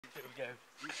Here we go.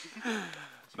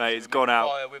 Mate, it's gone out.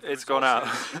 It's gone out.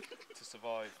 To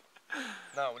survive.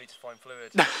 Now we need to find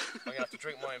fluid. I'm going to have to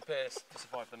drink my own piss to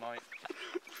survive the night.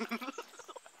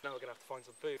 Now we're going to have to find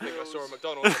some food. I think I saw a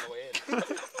McDonald's on the way in.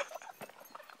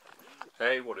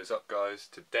 Hey, what is up guys?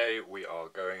 Today we are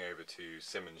going over to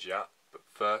Simmons Yacht, but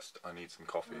first I need some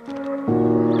coffee.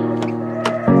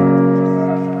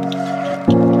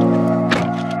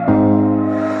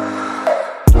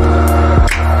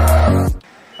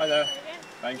 Hi there.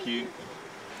 Thank you.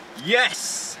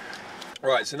 Yes!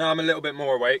 Right, so now I'm a little bit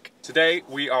more awake. Today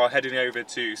we are heading over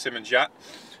to Simmons Yacht.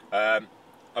 I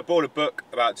bought a book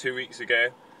about 2 weeks ago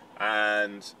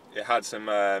and it had some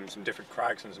different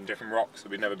crags and some different rocks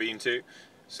that we'd never been to.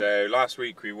 So last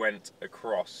week we went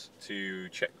across to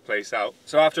check the place out.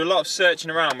 So after a lot of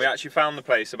searching around, we actually found the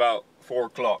place about 4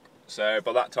 o'clock. So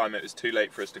by that time it was too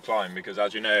late for us to climb because,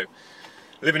 as you know,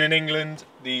 living in England,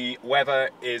 the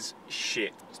weather is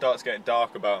shit. It starts getting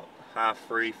dark about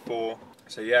 3:30, 4.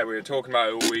 So yeah, we were talking about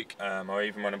it all week. I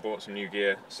even went and bought some new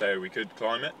gear so we could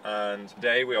climb it. And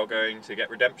today we are going to get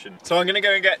redemption. So I'm going to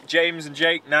go and get James and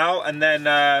Jake now, and then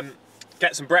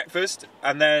get some breakfast,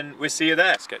 and then we'll see you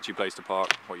there. Sketchy place to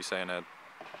park. What are you saying, Ed?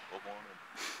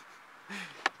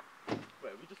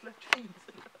 Wait, we just left James.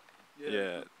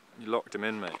 Yeah, you locked him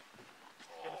in, mate. Get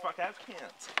the fuck out, can't.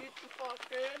 Get the fuck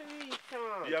out of here, come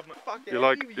on. You have my fuck You're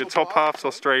like, your top half's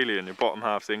Australian, your bottom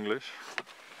half's English.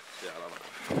 Yeah, I love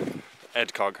it.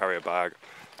 Ed can't carry a bag.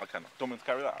 I can. Don't want to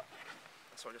carry that.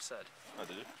 That's what I just said. Oh,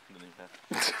 did you? I didn't even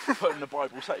care. Put it in the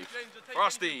Bible safe.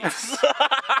 Frosties!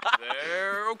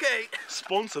 They're okay.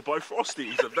 Sponsored by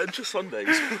Frosties, Adventure Sundays.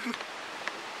 Niagara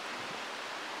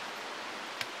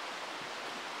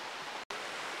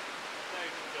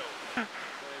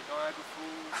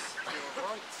Falls to your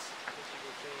right. As you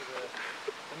will see,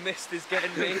 the mist is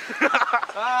getting me.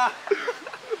 Ah!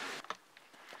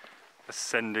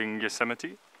 Ascending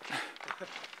Yosemite.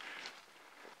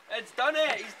 Ed's done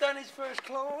it! He's done his first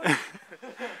climb!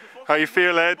 How you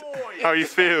feel, Ed? How you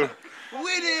feel?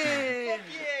 Winning! Yeah,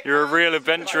 You're a real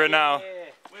adventurer now.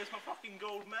 Where's my fucking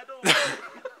gold medal?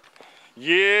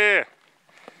 Yeah!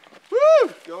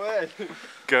 Woo! Go ahead.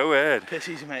 Go Ed. Piss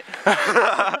easy, mate.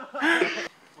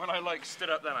 When I stood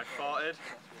up then I farted.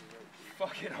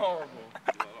 Fucking horrible.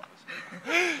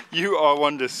 You are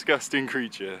one disgusting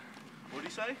creature. What do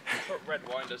you say? That's what red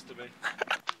wine does to me.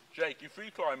 Jake, you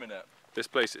free climbing it? This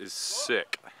place is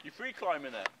sick. You free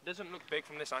climbing it? Doesn't look big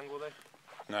from this angle though.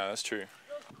 No, that's true.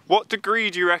 What degree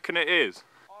do you reckon it is?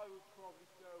 I would probably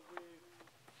go with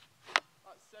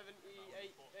like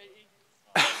 78,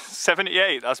 80.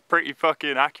 78, that's pretty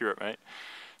fucking accurate, mate.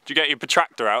 Did you get your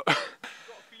protractor out? You've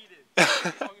got to feed it.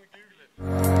 I'm going to Google it.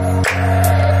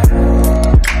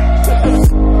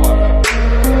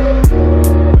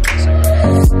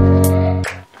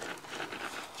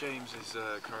 James is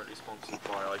currently sponsored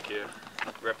by IKEA,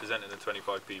 representing the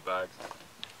 25p bags.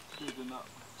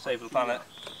 Save the planet.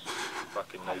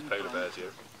 Fucking those polar bears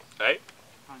here. Hey?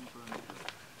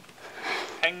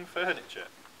 Hang furniture.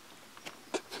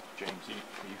 James, are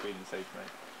you feeling safe,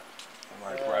 mate? I'm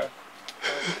like, bro.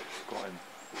 Got him.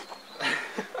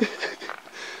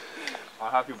 I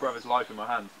have your brother's life in my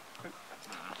hands.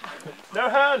 No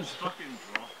hands! Fucking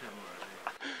drop him already.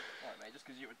 Alright mate, just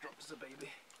because you were dropped as a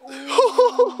baby.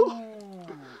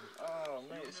 Oh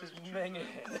mate, this is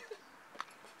minging.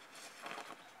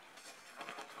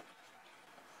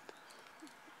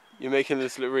 You're making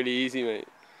this look really easy, mate.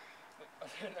 I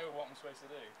don't know what I'm supposed to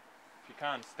do. If you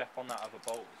can, step on that other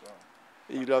bolt as well.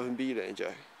 You love and be there,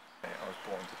 Joe. I was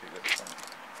born to be this one.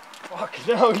 Fuck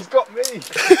no, he's got me!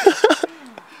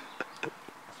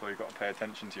 That's why you've got to pay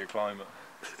attention to your climate.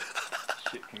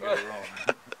 Shit can go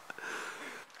wrong.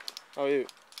 How are you?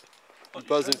 You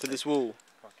buzzing for this wall?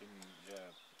 Fucking,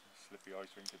 yeah, slippy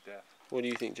ice rink to death. What do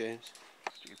you think, James?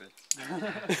 Stupid.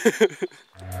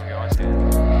 Ice skating.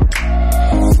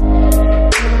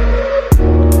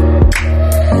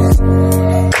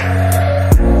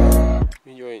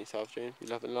 You enjoying yourself, James? You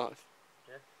loving life?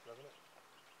 Yeah, loving it.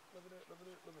 Loving it, loving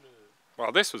it, loving it.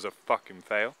 Well, this was a fucking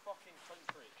fail. Fucking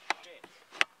country. Shit.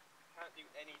 Can't do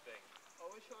anything. I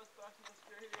wish I was back in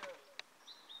Australia.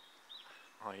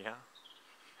 Oh yeah.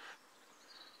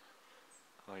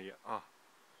 Oh yeah. Oh.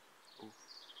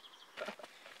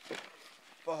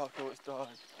 Fuck, oh, it's dark.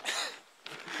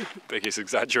 Biggest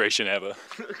exaggeration ever.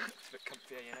 It's a bit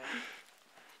comfy, you know.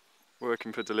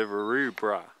 Working for Deliveroo,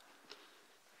 brah.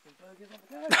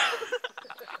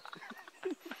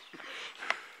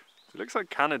 It looks like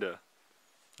Canada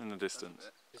in the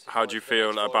distance. How do you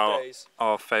feel about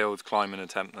our failed climbing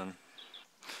attempt then?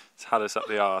 It's had us up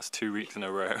the arse 2 weeks in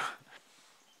a row.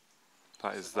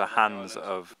 That is the hands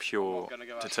of pure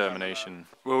determination.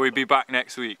 Will we be back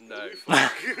next week? No.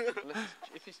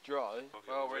 If it's dry.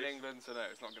 Well, we're in England, so no,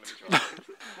 it's not going to be dry.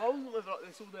 Why wasn't it like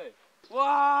this all day?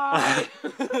 Why?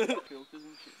 Filters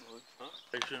and shit, boy.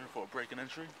 Station for a break and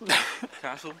entry.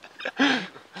 Castle.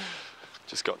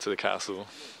 Just got to the castle,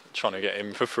 trying to get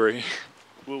in for free.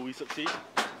 Will we succeed?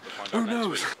 Who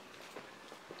knows?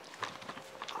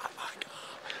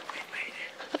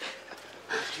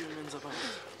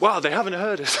 Wow, they haven't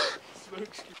heard us.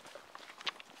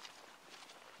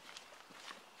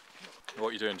 What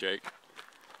are you doing, Jake?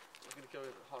 I'm going to go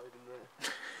hide in there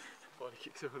while I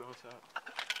kick someone else out.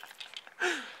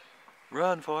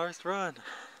 Run, Forrest, run.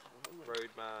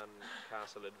 Roadman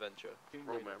Castle Adventure.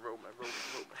 Roll man.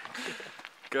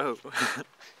 Go.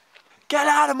 Get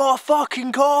out of my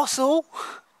fucking castle!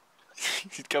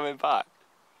 He's coming back.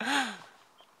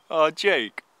 Oh,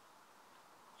 Jake.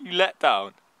 You let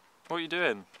down. What are you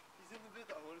doing? He's in the bit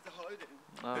that I wanted to hide in.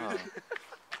 Oh.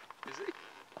 Is he?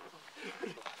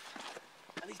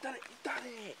 And he's done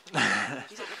it!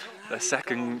 The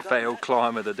second failed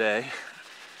climb of the day.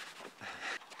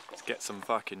 Let's get some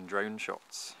fucking drone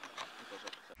shots.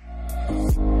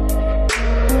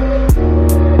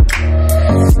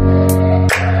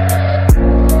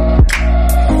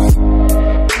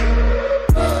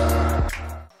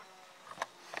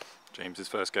 James's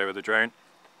first go with the drone.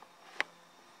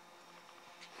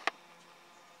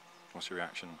 What's your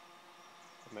reaction?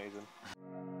 Amazing.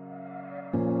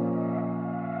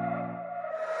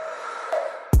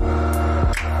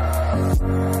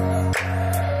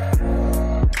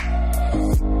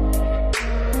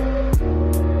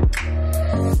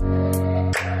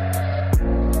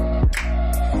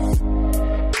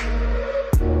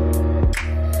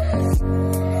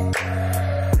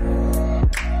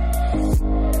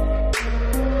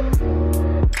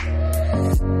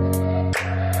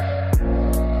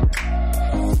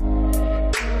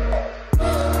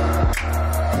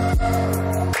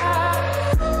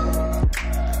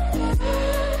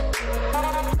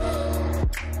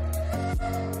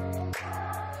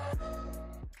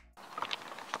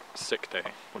 Sick day.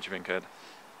 What do you think, Ed?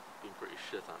 Been pretty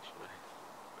shit actually.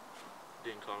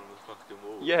 Didn't climb the fucking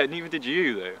wall. Yeah, neither did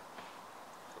you though.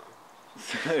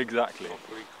 Exactly.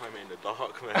 Probably climbing in the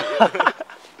dark, mate.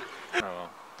 Oh well,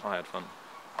 I had fun.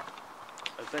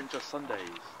 Adventure Sundays.